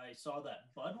ads. I saw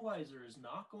that Budweiser is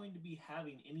not going to be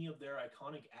having any of their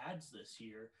iconic ads this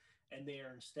year, and they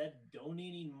are instead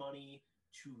donating money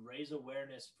to raise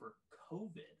awareness for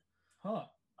COVID. Huh.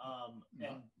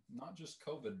 Not just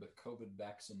COVID, but COVID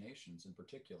vaccinations in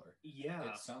particular. Yeah.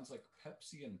 It sounds like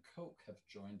Pepsi and Coke have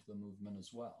joined the movement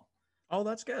as well. Oh,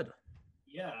 that's good.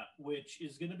 Yeah, which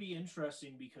is going to be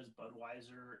interesting because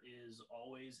Budweiser is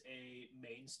always a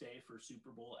mainstay for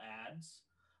Super Bowl ads,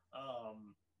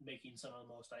 making some of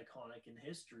the most iconic in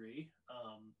history.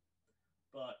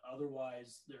 But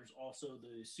otherwise, there's also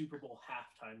the Super Bowl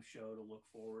halftime show to look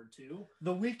forward to.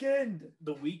 The Weeknd.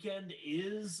 The Weeknd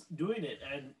is doing it.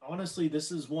 And honestly,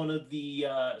 this is one of the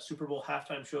Super Bowl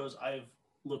halftime shows I've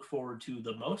looked forward to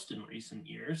the most in recent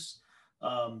years,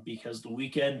 because The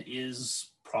Weeknd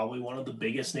is probably one of the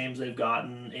biggest names they've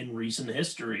gotten in recent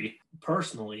history,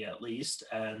 personally at least,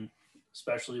 and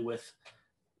especially with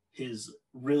his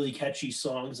really catchy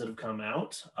songs that have come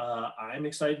out. I'm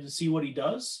excited to see what he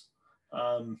does.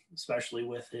 Especially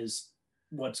with his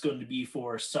what's going to be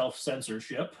for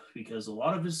self-censorship, because a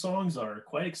lot of his songs are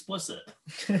quite explicit.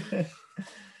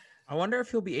 I wonder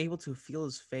if he'll be able to feel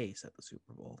his face at the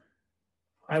Super Bowl.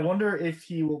 I wonder if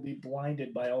he will be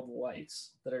blinded by all the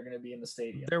lights that are going to be in the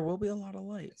stadium. There will be a lot of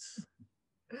lights.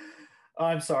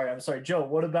 I'm sorry. Joe,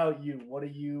 what about you? What are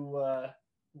you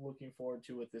looking forward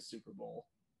to with this Super Bowl?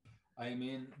 I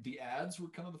mean, the ads were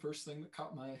kind of the first thing that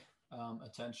caught my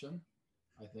attention.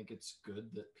 I think it's good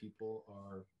that people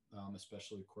are,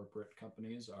 especially corporate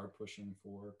companies, are pushing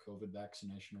for COVID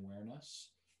vaccination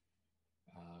awareness.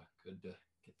 Good to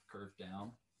get the curve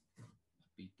down,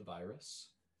 beat the virus.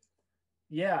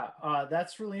 Yeah,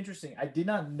 that's really interesting. I did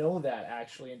not know that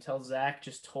actually until Zach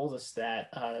just told us that.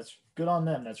 That's good on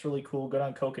them. That's really cool. Good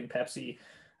on Coke and Pepsi.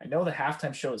 I know the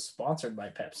halftime show is sponsored by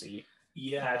Pepsi.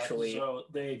 Yeah, actually. So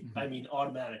they,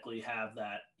 automatically have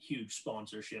that huge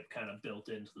sponsorship kind of built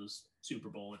into the Super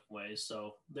Bowl in ways,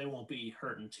 so they won't be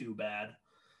hurting too bad.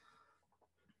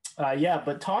 Yeah,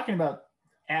 but talking about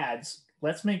ads,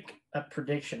 let's make a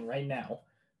prediction right now.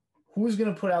 Who's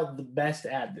going to put out the best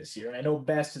ad this year? And I know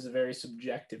best is a very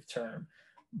subjective term,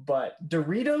 but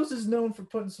Doritos is known for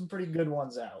putting some pretty good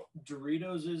ones out.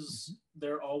 Doritos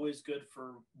they're always good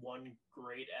for one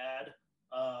great ad.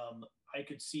 I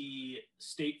could see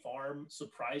State Farm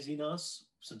surprising us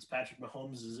since Patrick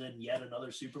Mahomes is in yet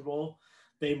another Super Bowl.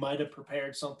 They might have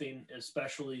prepared something,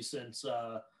 especially since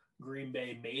Green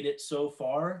Bay made it so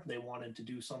far. They wanted to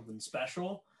do something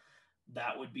special.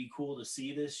 That would be cool to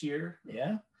see this year.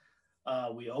 Yeah.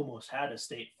 We almost had a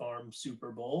State Farm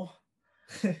Super Bowl.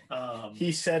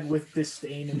 He said with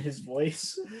disdain in his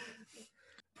voice.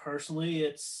 Personally,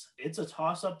 it's a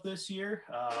toss-up this year,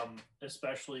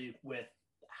 especially with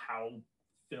how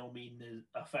filming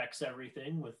affects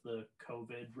everything with the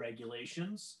COVID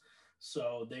regulations.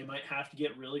 So they might have to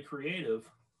get really creative.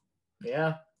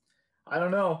 Yeah, I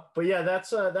don't know, but yeah,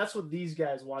 that's what these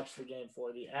guys watch the game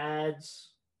for. The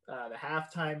ads, the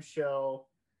halftime show.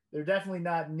 They're definitely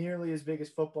not nearly as big as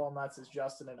football nuts as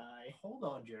Justin and I. Hold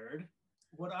on, Jared.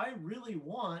 What I really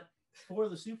want for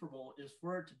the Super Bowl is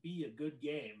for it to be a good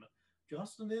game.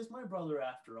 Justin is my brother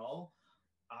after all.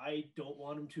 I don't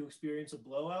want him to experience a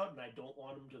blowout, and I don't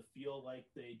want him to feel like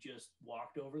they just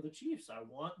walked over the Chiefs. I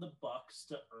want the Bucs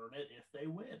to earn it if they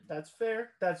win. That's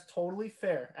fair. That's totally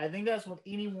fair. I think that's what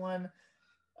anyone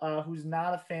who's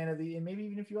not a fan of and maybe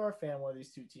even if you are a fan of one of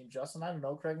these two teams, Justin, I don't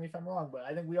know, correct me if I'm wrong, but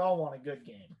I think we all want a good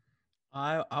game.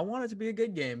 I want it to be a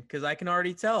good game because I can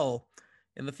already tell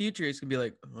in the future it's gonna be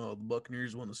like, oh, the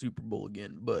Buccaneers won the Super Bowl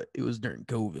again, but it was during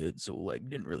COVID, so like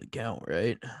didn't really count,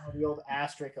 right? Oh, the old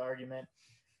asterisk argument.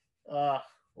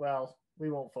 Well, we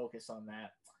won't focus on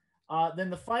that. Then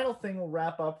the final thing we'll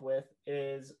wrap up with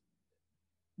is,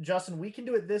 Justin, we can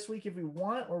do it this week if we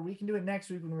want, or we can do it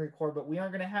next week when we record, but we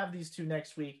aren't going to have these two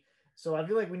next week. So I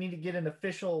feel like we need to get an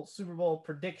official Super Bowl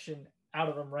prediction out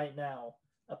of them right now.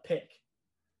 A pick.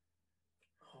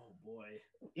 Oh, boy.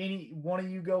 Any one of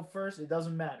you go first. It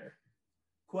doesn't matter.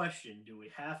 Question, do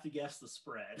we have to guess the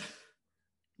spread?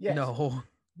 Yes. No.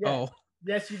 Yes. Oh.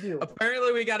 Yes, you do.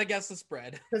 Apparently we got to guess the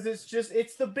spread. Because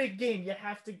it's the big game. You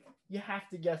have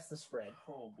to guess the spread.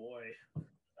 Oh, boy.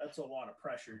 That's a lot of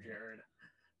pressure, Jared.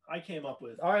 I came up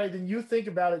with... All right, then you think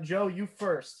about it. Joe, you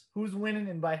first. Who's winning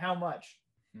and by how much?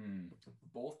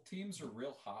 Both teams are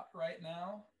real hot right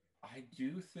now. I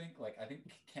do think, I think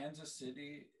Kansas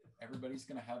City, everybody's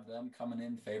going to have them coming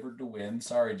in favored to win.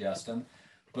 Sorry, Justin.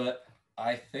 But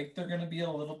I think they're going to be a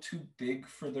little too big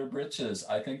for their britches.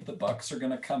 I think the Bucs are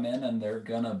going to come in and they're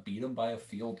going to beat them by a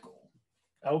field goal.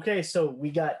 Okay, so we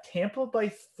got Tampa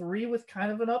by 3 with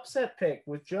kind of an upset pick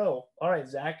with Joe. All right,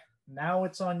 Zach, now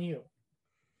it's on you.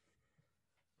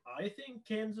 I think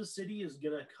Kansas City is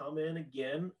going to come in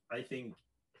again. I think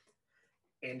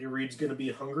Andy Reid's going to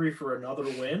be hungry for another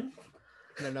win.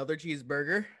 And another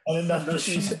cheeseburger. Another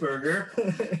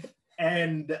cheeseburger.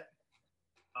 And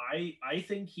I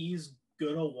think he's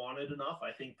going to want it enough.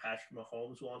 I think Patrick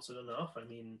Mahomes wants it enough. I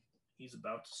mean, he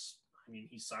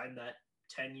signed that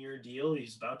 10-year deal.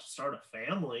 He's about to start a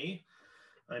family.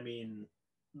 I mean,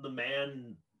 the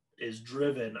man is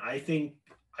driven. I think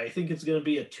it's going to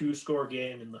be a 2-score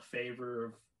game in the favor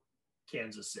of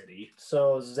Kansas City.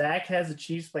 So Zach has the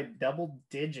Chiefs by double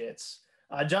digits.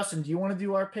 Justin, do you want to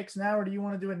do our picks now, or do you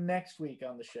want to do it next week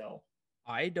on the show?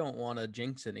 I don't want to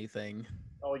jinx anything.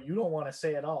 Oh, you don't want to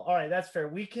say it all. All right, that's fair.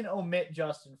 We can omit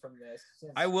Justin from this.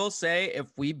 I will say, if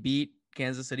we beat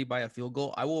Kansas City by a field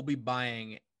goal, I will be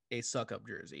buying a suck-up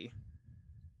jersey.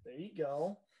 There you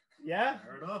go. Yeah.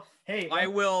 Fair enough. Hey, I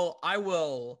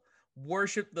will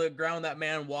worship the ground that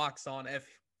man walks on if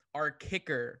our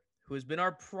kicker, who has been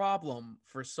our problem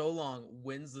for so long,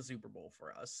 wins the Super Bowl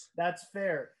for us. That's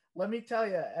fair. Let me tell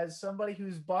you, as somebody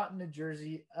who's bought a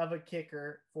jersey of a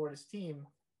kicker for his team,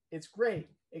 it's great,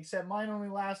 except mine only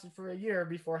lasted for a year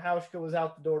before Hauschka was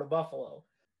out the door to Buffalo.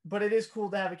 but it is cool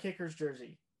to have a kicker's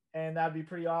jersey, and that'd be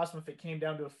pretty awesome if it came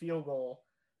down to a field goal,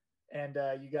 and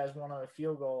you guys won on a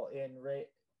field goal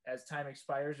as time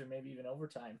expires, or maybe even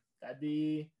overtime. That'd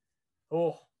be,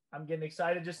 I'm getting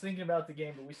excited just thinking about the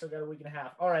game, but we still got a week and a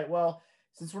half. All right, well,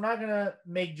 since we're not gonna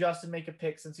make Justin make a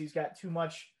pick since he's got too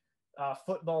much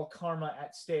football karma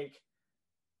at stake,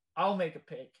 I'll make a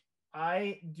pick.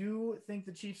 I do think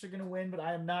the Chiefs are going to win, but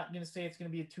I am not going to say it's going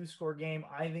to be a 2-score game.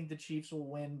 I think the Chiefs will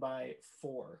win by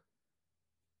 4.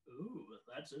 Ooh,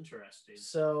 that's interesting.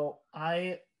 So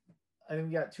I think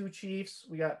we got 2 Chiefs.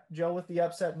 We got Joe with the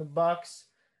upset in the Bucks.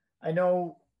 I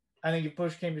think if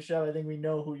push came to shove, I think we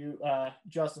know who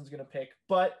Justin's going to pick,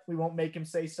 but we won't make him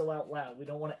say so out loud. We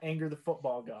don't want to anger the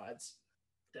football gods.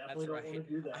 Definitely don't want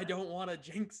to do that. I don't want to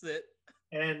jinx it.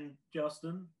 And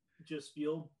Justin, just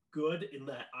feel good in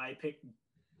that I picked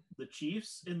the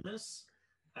Chiefs in this,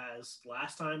 as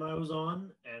last time I was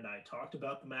on and I talked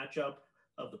about the matchup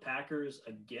of the Packers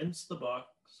against the Bucks.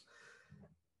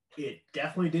 It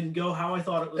definitely didn't go how I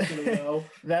thought it was going to go.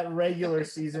 That regular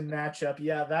season matchup,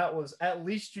 yeah, that was, at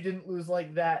least you didn't lose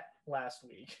like that last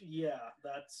week. Yeah,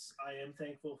 I am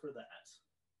thankful for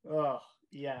that. Oh,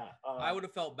 yeah. I would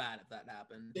have felt bad if that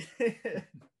happened.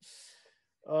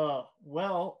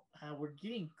 Well, we're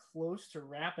getting close to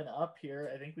wrapping up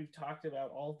here. I think we've talked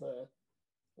about all the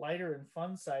lighter and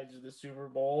fun sides of the Super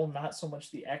Bowl, not so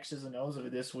much the X's and O's of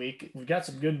it this week. We've got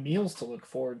some good meals to look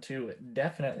forward to,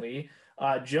 definitely.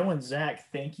 Joe and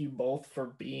Zach, thank you both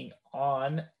for being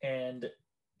on and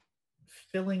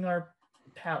filling our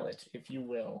palate, if you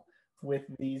will, with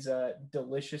these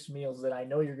delicious meals that I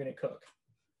know you're going to cook.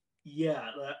 Yeah,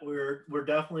 we're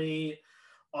definitely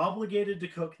obligated to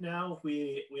cook now.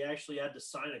 We actually had to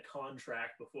sign a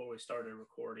contract before we started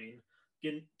recording.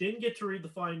 Didn't get to read the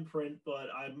fine print, but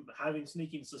I'm having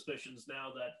sneaking suspicions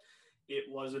now that it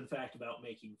was in fact about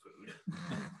making food.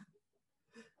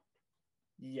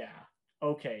 Yeah.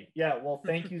 Okay. Yeah. Well,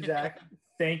 thank you, Zach.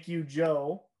 Thank you,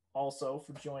 Joe, also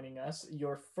for joining us.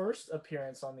 Your first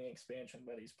appearance on the Expansion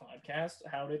Buddies podcast.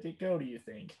 How did it go, do you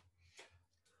think?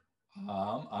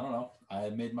 I don't know. I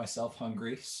made myself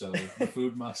hungry, so the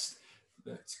food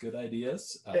that's good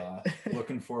ideas.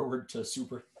 Looking forward to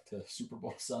Super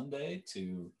Bowl Sunday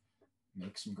to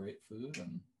make some great food.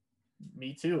 And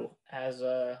me too.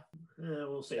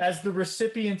 We'll see. As the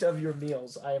recipient of your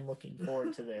meals, I am looking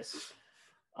forward to this.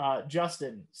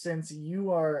 Justin, since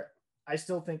you are, I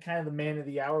still think, kind of the man of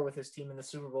the hour with his team in the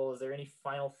Super Bowl, is there any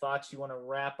final thoughts you want to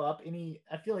wrap up?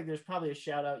 I feel like there's probably a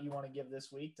shout out you want to give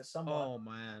this week to someone. Oh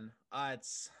man,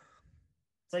 it's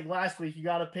like last week. You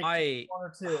got to pick 1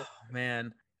 or 2. Oh,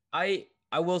 man, I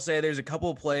will say there's a couple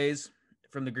of plays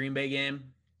from the Green Bay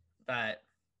game that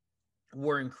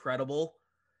were incredible.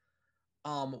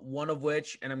 One of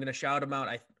which, and I'm gonna shout him out.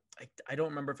 I don't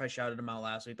remember if I shouted him out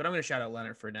last week, but I'm gonna shout out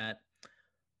Leonard Fournette.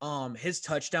 His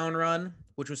touchdown run,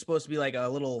 which was supposed to be like a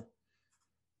little,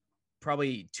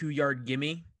 probably 2-yard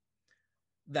gimme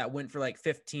that went for like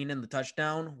 15 in the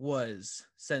touchdown, was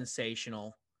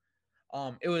sensational.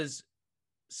 It was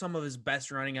some of his best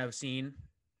running I've seen.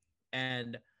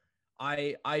 And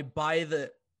I buy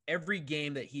every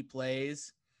game that he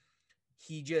plays,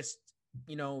 he just,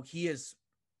 he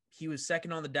was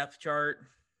second on the depth chart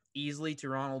easily to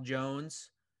Ronald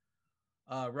Jones.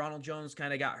 Ronald Jones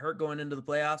kind of got hurt going into the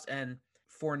playoffs, and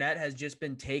Fournette has just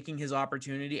been taking his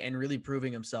opportunity and really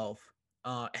proving himself.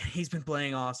 He's been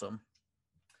playing awesome.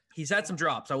 He's had some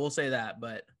drops, I will say that,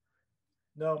 but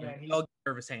no, man, he's all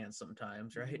nervous hands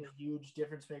sometimes, right? He's a huge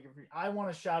difference maker for you. I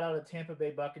want to shout out a Tampa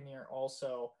Bay Buccaneer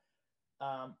also.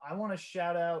 I want to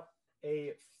shout out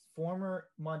a former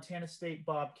Montana State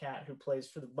Bobcat who plays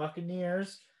for the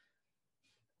Buccaneers,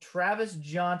 Travis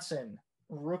Johnson.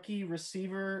 Rookie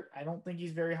receiver. I don't think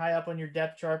he's very high up on your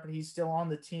depth chart, but he's still on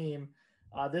the team.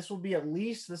 This will be at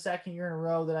least the second year in a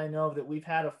row that I know of that we've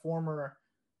had a former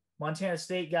Montana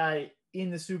State guy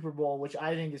in the Super Bowl, which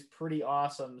I think is pretty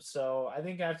awesome. So I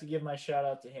think I have to give my shout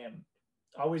out to him.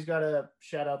 Always got to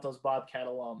shout out those Bobcat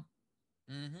alum.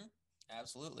 Mm-hmm.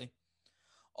 Absolutely.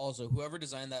 Also, whoever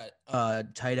designed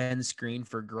that tight end screen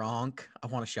for Gronk, I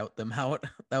want to shout them out.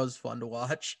 That was fun to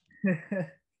watch.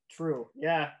 True.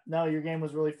 Yeah. No, your game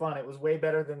was really fun. It was way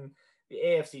better than the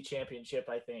AFC Championship,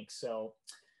 I think. So,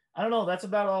 I don't know. That's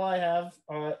about all I have.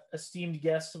 Esteemed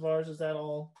guests of ours, is that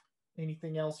all?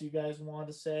 Anything else you guys want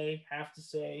to say, have to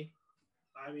say?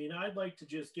 I mean, I'd like to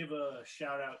just give a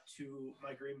shout out to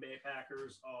my Green Bay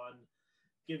Packers on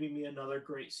giving me another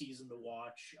great season to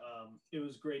watch. It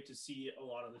was great to see a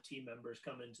lot of the team members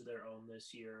come into their own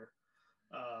this year.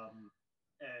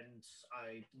 And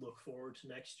I look forward to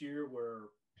next year where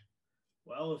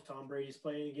Well, if Tom Brady's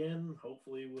playing again,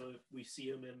 hopefully we see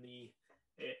him in the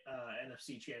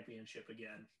NFC Championship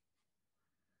again.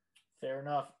 Fair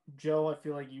enough. Joe, I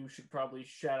feel like you should probably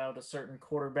shout out a certain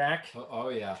quarterback. Oh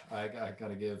yeah, I got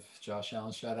to give Josh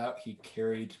Allen a shout out. He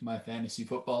carried my fantasy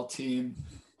football team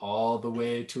all the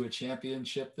way to a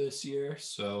championship this year.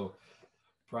 So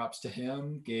props to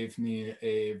him. Gave me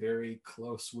a very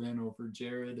close win over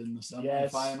Jared in the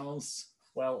semifinals.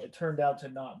 Well, it turned out to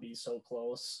not be so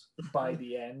close by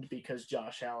the end because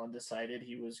Josh Allen decided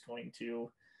he was going to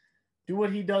do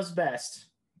what he does best.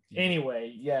 Yeah.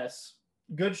 Anyway, yes.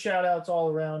 Good shout outs all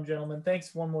around, gentlemen.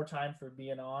 Thanks one more time for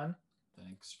being on.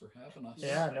 Thanks for having us.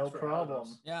 Yeah, no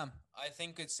problem. Yeah, I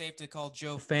think it's safe to call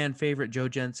Joe fan favorite Joe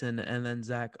Jensen, and then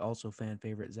Zach also fan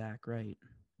favorite Zach Wright.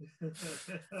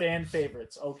 Fan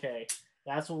favorites. Okay.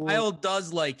 That's what Kyle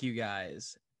does like you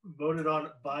guys. Voted on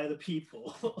by the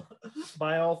people.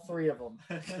 by all three of them.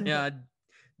 Yeah,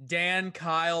 Dan,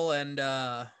 Kyle, and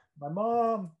my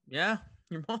mom. Yeah,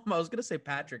 your mom. I was gonna say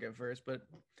Patrick at first, but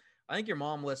I think your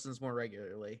mom listens more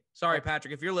regularly. Sorry,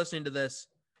 Patrick, if you're listening to this,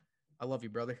 I love you,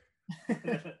 brother.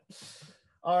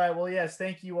 All right. Well, yes.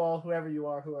 Thank you all, whoever you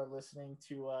are, who are listening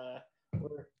to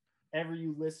wherever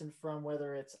you listen from,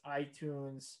 whether it's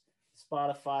iTunes,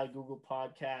 Spotify, Google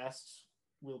Podcasts.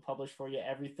 We'll publish for you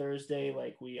every Thursday,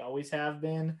 like we always have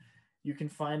been. You can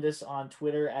find us on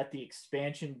Twitter at the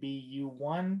Expansion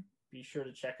BU1. Be sure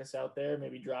to check us out there.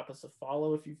 Maybe drop us a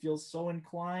follow if you feel so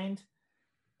inclined.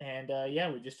 And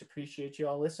yeah, we just appreciate you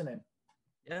all listening.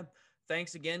 Yeah.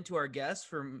 Thanks again to our guests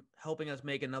for helping us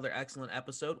make another excellent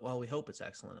episode. Well, we hope it's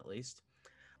excellent at least.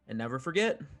 And never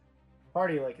forget,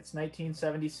 party like it's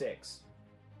 1976.